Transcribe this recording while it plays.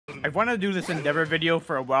I've wanted to do this Endeavor video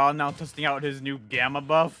for a while now, testing out his new Gamma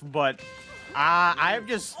buff, but I've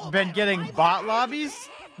just been getting bot lobbies.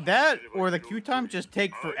 That or the queue times just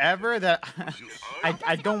take forever that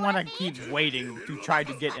I don't want to keep waiting to try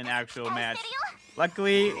to get an actual match.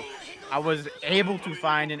 Luckily, I was able to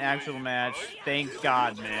find an actual match. Thank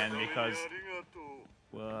God, man, because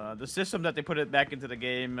the system that they put it back into the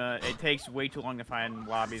game, it takes way too long to find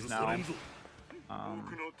lobbies now.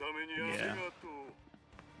 Yeah.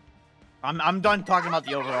 I'm done talking about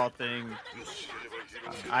the overall thing.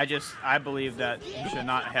 I believe that you should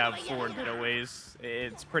not have forward getaways.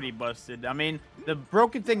 It's pretty busted. I mean, the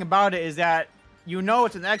broken thing about it is that you know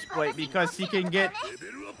it's an exploit because he can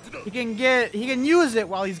use it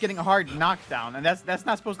while he's getting a hard knockdown, and that's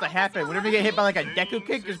not supposed to happen. Whenever you get hit by like a Deku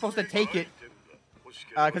kick, you're supposed to take it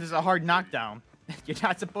because it's a hard knockdown. You're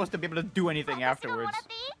not supposed to be able to do anything afterwards.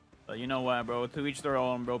 But you know what, bro? To each their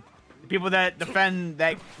own, bro. The people that defend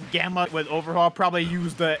that Gamma with overhaul probably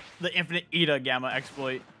use the infinite Ida Gamma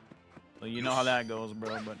exploit. So you know how that goes,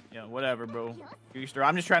 bro. But yeah, whatever, bro.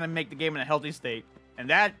 I'm just trying to make the game in a healthy state, and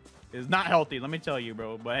that is not healthy. Let me tell you,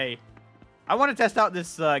 bro. But hey, I want to test out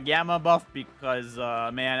this Gamma buff because,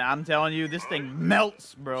 man, I'm telling you, this thing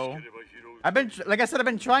melts, bro. Like I said, I've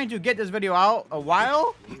been trying to get this video out a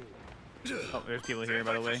while. Oh, there's people here,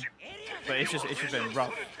 by the way. But it's just been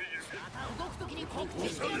rough.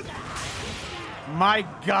 My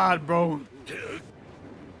God, bro.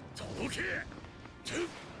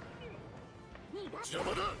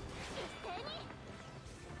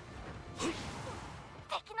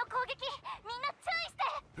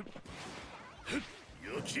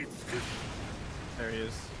 There he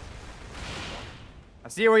is. I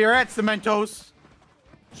see where you're at, Cementos.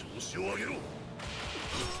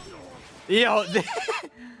 Yo.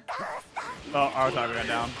 Oh, our timer got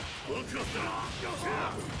down.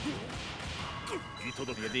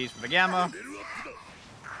 Get these for the Gamma.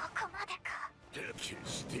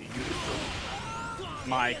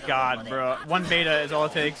 My God, bro. One beta is all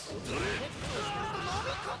it takes.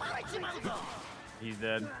 He's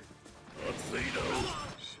dead.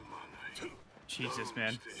 Jesus,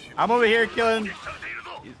 man. I'm over here killing.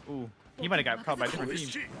 Ooh, he might have got caught by a different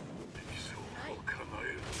team.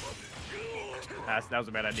 That was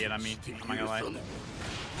a bad idea, not me. I'm not gonna lie.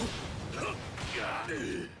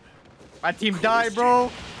 My team died,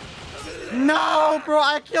 bro. No, bro.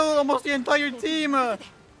 I killed almost the entire team. I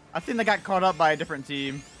think they got caught up by a different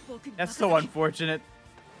team. That's so unfortunate.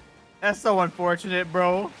 That's so unfortunate,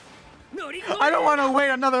 bro. I don't want to wait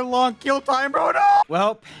another long kill time, bro. No.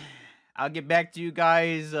 Well, I'll get back to you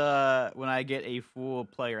guys when I get a full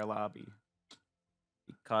player lobby.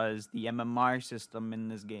 Because the MMR system in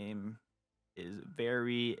this game is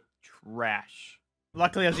very trash.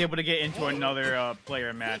 Luckily, I was able to get into another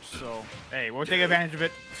player match, so hey, we'll take advantage of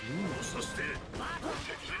it.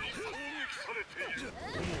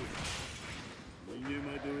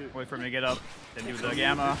 Wait for him to get up, then do the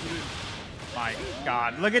Gamma. My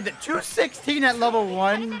God, look at the 216 at level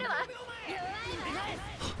 1.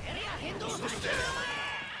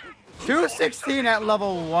 216 at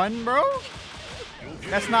level 1, bro.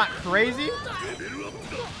 That's not crazy.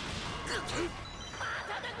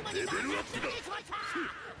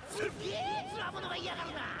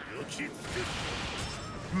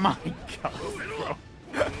 My God, bro.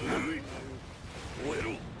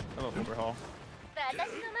 Hello, overhaul.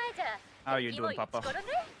 How are you doing, Papa?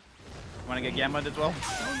 Want to get Gamma as well?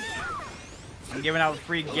 I'm giving out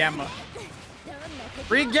free Gamma.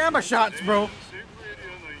 Free Gamma shots, bro.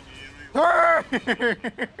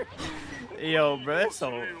 Yo, bro, that's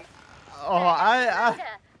so. Oh, I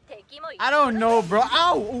don't know, bro.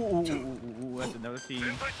 Ow! Ooh, that's another team.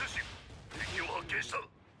 That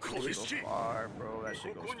shit goes far, bro. That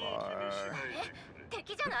shit goes far.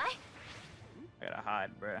 I gotta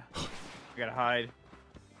hide, bro. I gotta hide.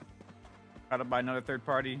 Gotta buy another third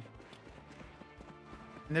party.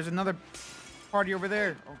 And there's another party over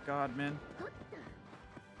there. Oh God, man.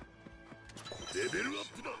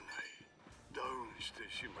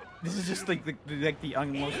 This is just like the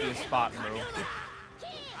unluckiest spot, bro.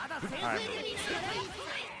 Alright,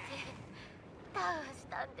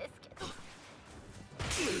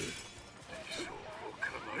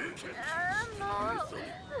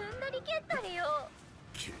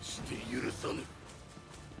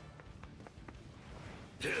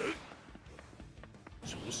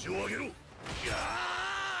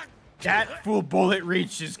 that full bullet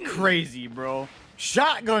reach is crazy, bro.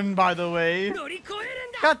 Shotgun, by the way.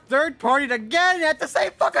 Got third partied again at the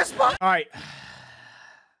same fucking spot. All right.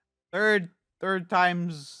 Third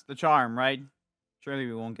time's the charm, right? Surely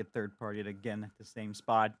we won't get third partied again at the same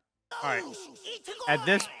spot. All right. At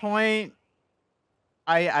this point,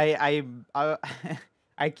 I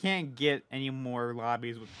I can't get any more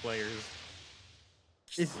lobbies with players.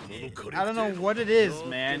 I don't know what it is,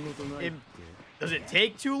 man. Does it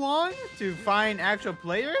take too long to find actual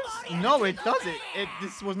players? No, it doesn't.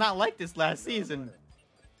 This was not like this last season.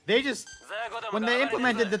 They just, when they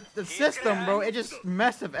implemented the system, bro, it just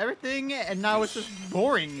messed up everything, and now it's just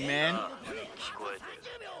boring, man.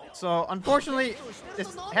 So, unfortunately, it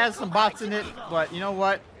has some bots in it, but you know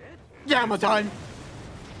what? Yeah, I'm done.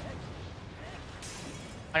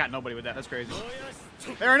 I got nobody with that. That's crazy.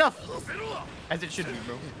 Fair enough. As it should be,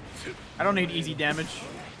 bro. I don't need easy damage.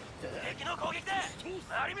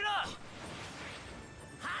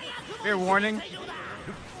 Fair warning.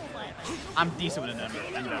 I'm decent with an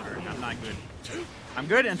endeavor. I'm not good. I'm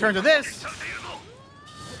good in terms of this.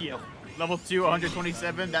 Yeah. Level 2,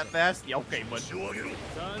 127, that fast? Yeah, okay, but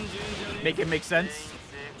make it make sense.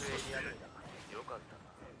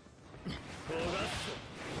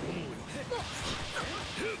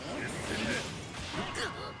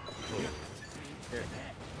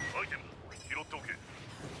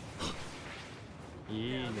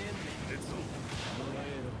 Yeah.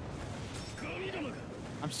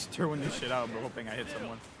 I'm just throwing this shit out, bro, hoping I hit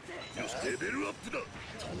someone.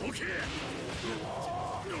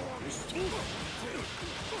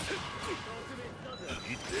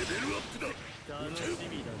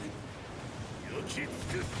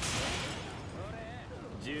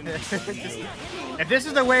 If this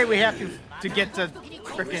is the way we have to get to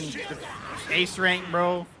freaking ace rank,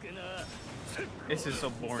 bro, this is so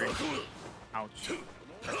boring. Ouch.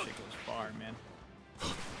 That shit goes far, man.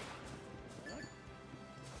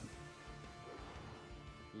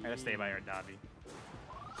 I gotta stay by our Davi.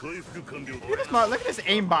 Look at this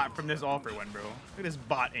aimbot from this offer one, bro. Look at this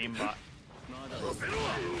bot aimbot.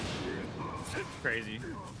 Crazy.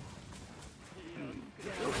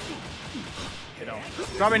 You know,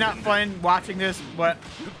 probably not fun watching this, but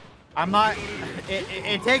I'm not.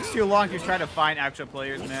 It takes too long to try to find actual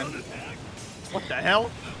players, man. What the hell?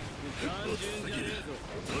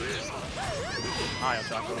 Alright, I'll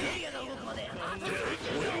talk to him.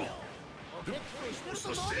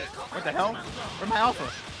 What the hell? Where's my alpha?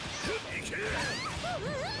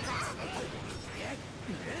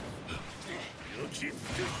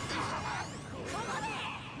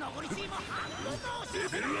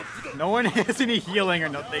 No one has any healing or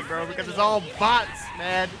nothing, bro, because it's all bots,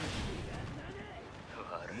 man.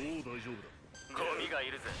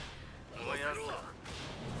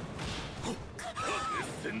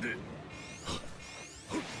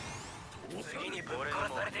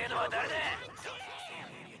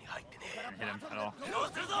 Hit him at all.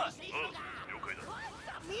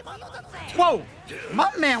 Whoa! My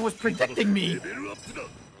man was predicting me!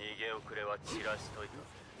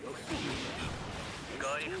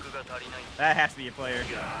 That has to be a player.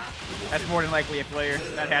 That's more than likely a player.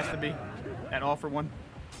 That has to be. That all for one.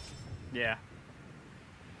 Yeah.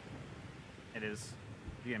 It is.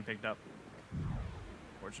 He's getting picked up.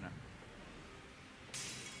 Unfortunate.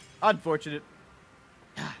 Unfortunate.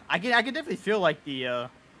 I can definitely feel like the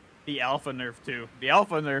alpha nerf too. The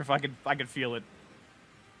alpha nerf, I could feel it.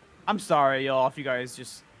 I'm sorry, y'all, if you guys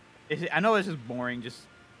just. I know this is boring, just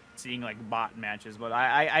seeing like bot matches, but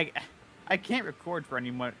I can't record for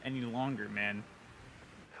any longer, man.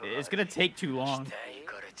 It's gonna take too long.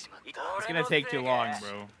 It's gonna take too long,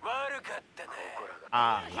 bro.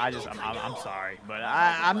 I'm sorry, but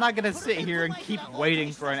I'm not gonna sit here and keep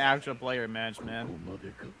waiting for an actual player match, man.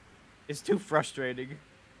 It's too frustrating.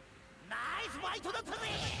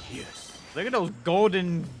 Yes. Look at those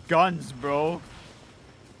golden guns, bro.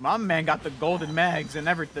 My man got the golden mags and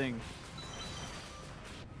everything.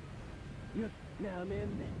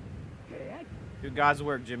 Do God's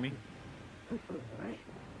work, Jimmy.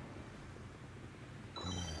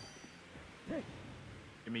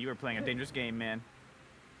 Jimmy, you were playing a dangerous game, man.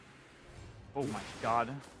 Oh my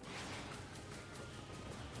God.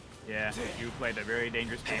 Yeah, you played a very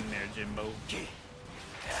dangerous game there, Jimbo.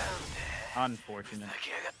 Unfortunate.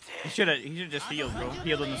 He should have just healed, bro.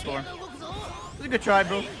 Healed in the storm. It was a good try,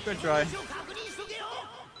 bro. Good try.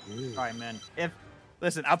 Alright, man.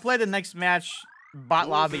 Listen, I'll play the next match, bot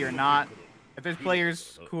lobby or not. If there's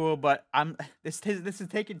players, cool, but this is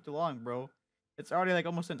taking too long, bro. It's already like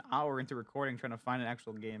almost an hour into recording trying to find an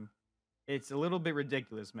actual game. It's a little bit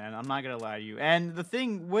ridiculous, man. I'm not gonna lie to you. And the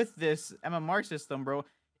thing with this MMR system, bro,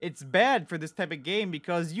 it's bad for this type of game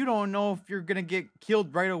because you don't know if you're gonna get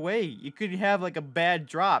killed right away. You could have like a bad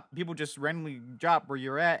drop. People just randomly drop where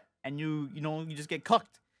you're at, and you just get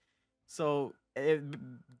cucked. So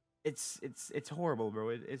it's horrible, bro.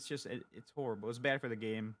 It's horrible. It's bad for the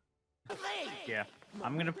game. Yeah,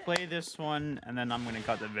 I'm gonna play this one and then I'm gonna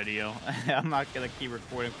cut the video. I'm not gonna keep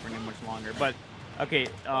recording for any much longer. But okay,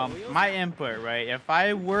 my input, right? If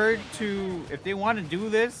they want to do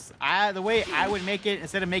this, the way I would make it,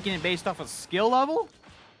 instead of making it based off of skill level,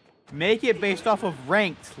 make it based off of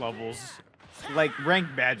ranked levels, like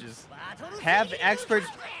ranked badges. Have experts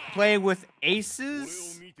play with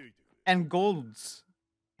aces and golds.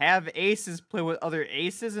 Have aces play with other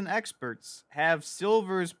aces and experts. Have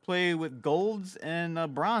silvers play with golds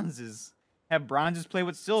and bronzes. Have bronzes play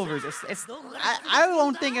with silvers. I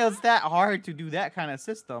don't think it's that hard to do that kind of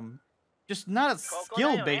system. Just not a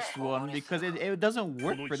skill-based one, because it doesn't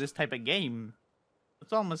work for this type of game.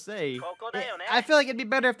 That's all I'm gonna say. I feel like it'd be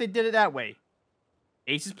better if they did it that way.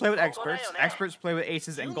 Aces play with experts. Experts play with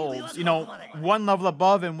aces and golds. You know, one level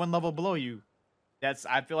above and one level below you.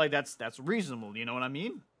 I feel like that's reasonable. You know what I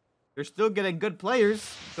mean? You're still getting good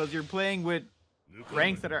players because you're playing with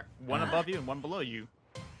ranks that are one above you and one below you.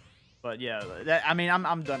 But yeah, I mean,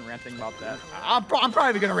 I'm done ranting about that. I'm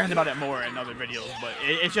probably gonna rant about it more in other videos, but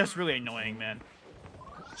it's just really annoying, man.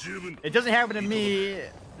 It doesn't happen to me,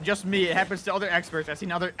 just me. It happens to other experts. I've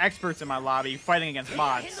seen other experts in my lobby fighting against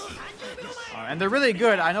bots, and they're really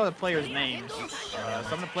good. I know the players' names.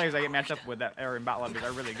 Some of the players I get matched up with that are in bot lobbies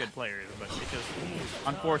are really good players, but it's just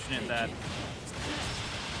unfortunate that.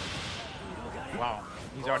 Wow,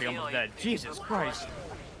 he's already almost dead. Jesus Christ.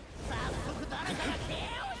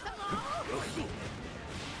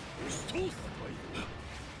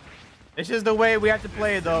 This is the way we have to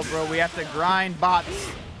play it, though, bro. We have to grind bots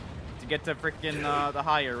to get to freaking the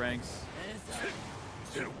higher ranks.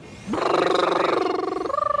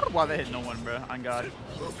 Wow, they hit no one, bro. On God.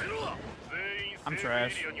 I'm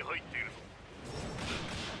trash.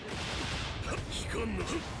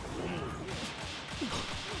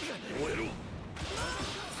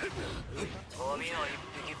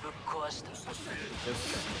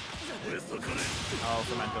 Oh,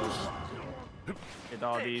 Cementos. Get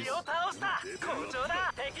all these.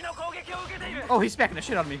 Oh, he's smacking the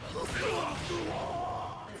shit out of me.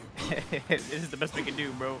 This is the best we can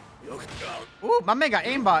do, bro. Ooh, my man got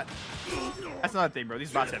aimbot. That's another thing, bro.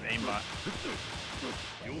 These bots have aimbot.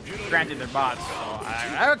 Granted, they're bots, so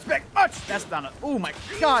I don't expect much. That's not a. Oh my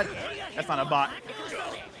God, that's not a bot.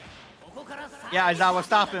 Yeah, Aizawa,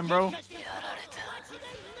 stop him, bro.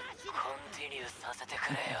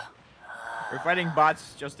 We're fighting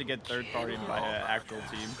bots just to get third-partied by an actual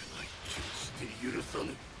team.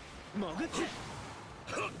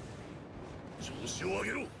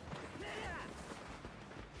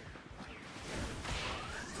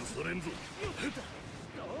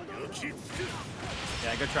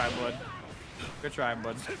 Yeah, good try, bud. Good try,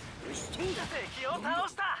 bud.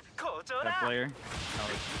 That player? No,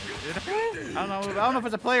 is it a player? I don't know if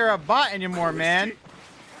it's a player or a bot anymore, man.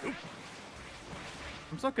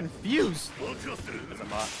 I'm so confused. That's a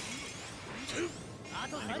bot.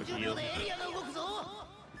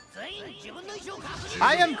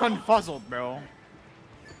 I am confuzzled, bro.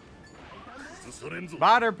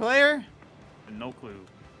 Bot or player? No clue.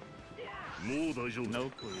 No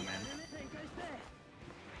clue, man.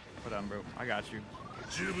 Hold on, bro. I got you.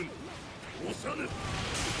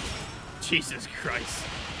 Jesus Christ.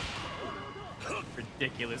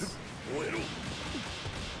 Ridiculous.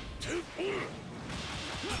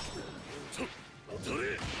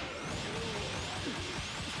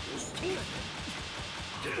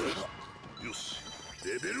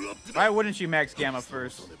 Why wouldn't you max Gamma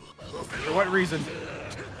first? For what reason?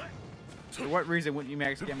 For what reason wouldn't you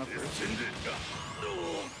max Gamma first?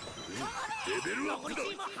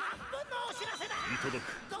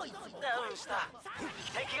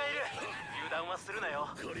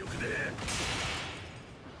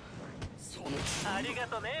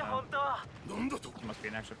 He must be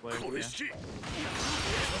an extra player. Yeah.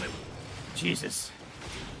 Jesus.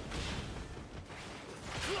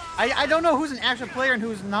 I don't know who's an actual player and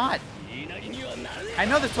who's not. I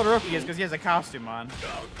know this Todoroki is because he has a costume on.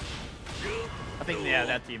 I think yeah,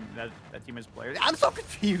 that team is players. I'm so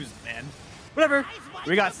confused, man. Whatever.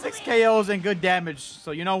 We got 6 KOs and good damage.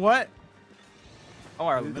 So you know what? Oh,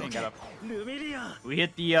 our Luminion got up. We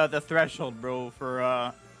hit the threshold, bro,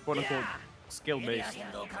 for quote unquote skill based.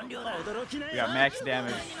 We got max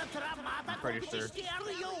damage. I'm pretty sure.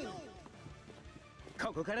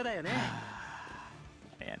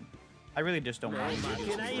 Man, I really just don't want to do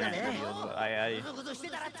this.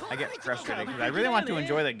 I get frustrated because I really want to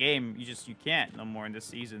enjoy the game. You can't no more in this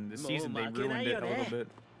season. This season they ruined it a little bit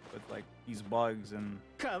with like these bugs and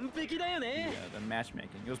the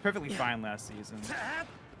matchmaking. It was perfectly fine last season.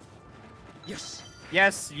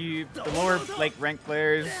 yes, the lower like ranked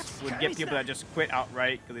players would get people that just quit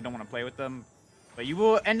outright because they don't want to play with them. But you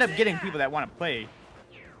will end up getting people that want to play.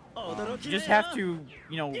 You just have to,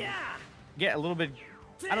 you know, get a little bit,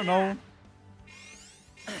 I don't know,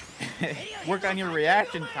 work on your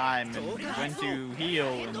reaction time and when to heal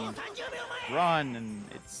and run. And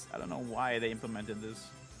I don't know why they implemented this.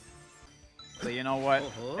 But you know what?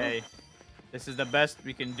 Hey, this is the best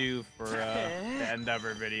we can do for the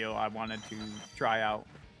Endeavor video. I wanted to try out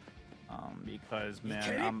because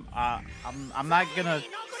man, I'm not gonna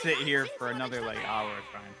sit here for another like hour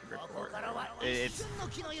trying to record.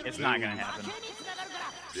 It's not gonna happen.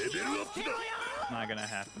 It's not gonna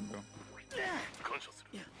happen, bro.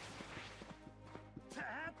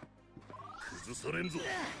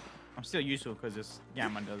 I'm still useful because this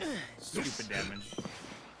Gamma does stupid damage.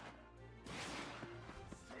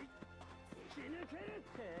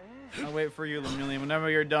 I'll wait for you, Lemillion. Whenever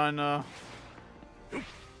you're done,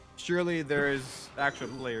 surely there is actual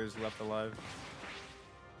players left alive.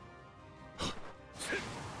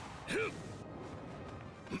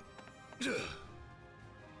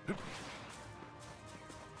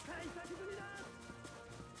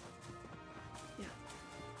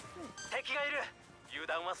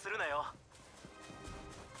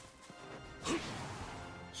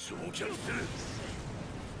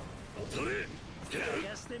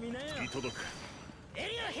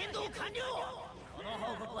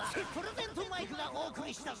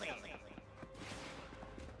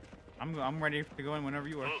 I'm ready to go in whenever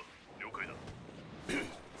you are.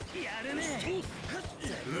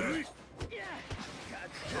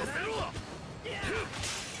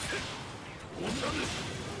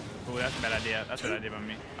 Oh, that's a bad idea. That's a bad idea by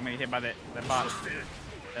me. I'm gonna get hit by the bot.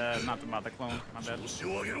 Not the bot, the clone. My bad.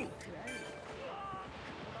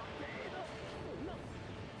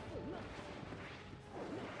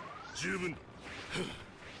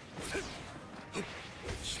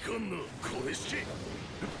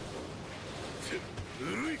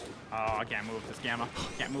 Oh, I can't move this Gamma.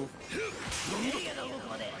 Can't move.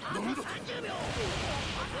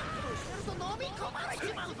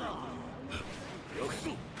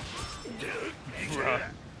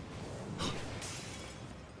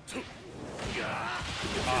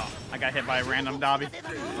 Oh, I got hit by a random Dobby.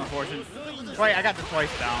 Unfortunate. Wait, I got the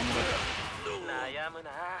twice down,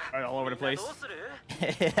 but all over the place.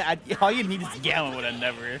 All you need is Gamma with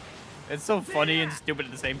Endeavor. It's so funny and stupid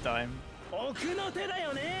at the same time. Oh,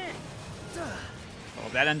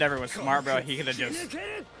 if that Endeavor was smart, bro, he could have just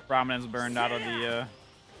Prominence burned out of his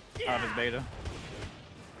beta.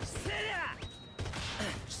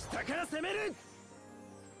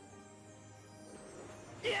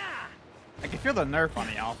 I can feel the nerf on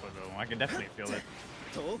the alpha though. I can definitely feel it.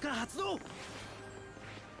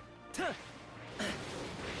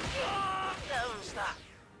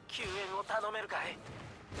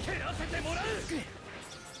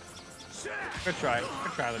 Good try.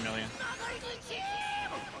 Good try, Lemillion.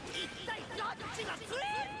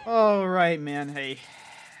 All right, man. Hey,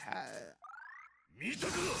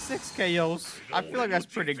 6 KOs. I feel like that's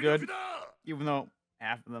pretty good, even though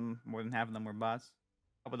more than half of them were bots.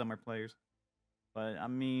 A couple of them were players. But I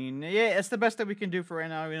mean, yeah, it's the best that we can do for right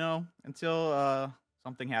now, you know, until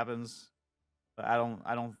something happens. But I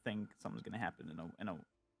don't think something's gonna happen in a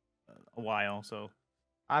while. So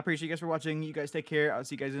I appreciate you guys for watching. You guys take care. I'll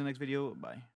see you guys in the next video. Bye.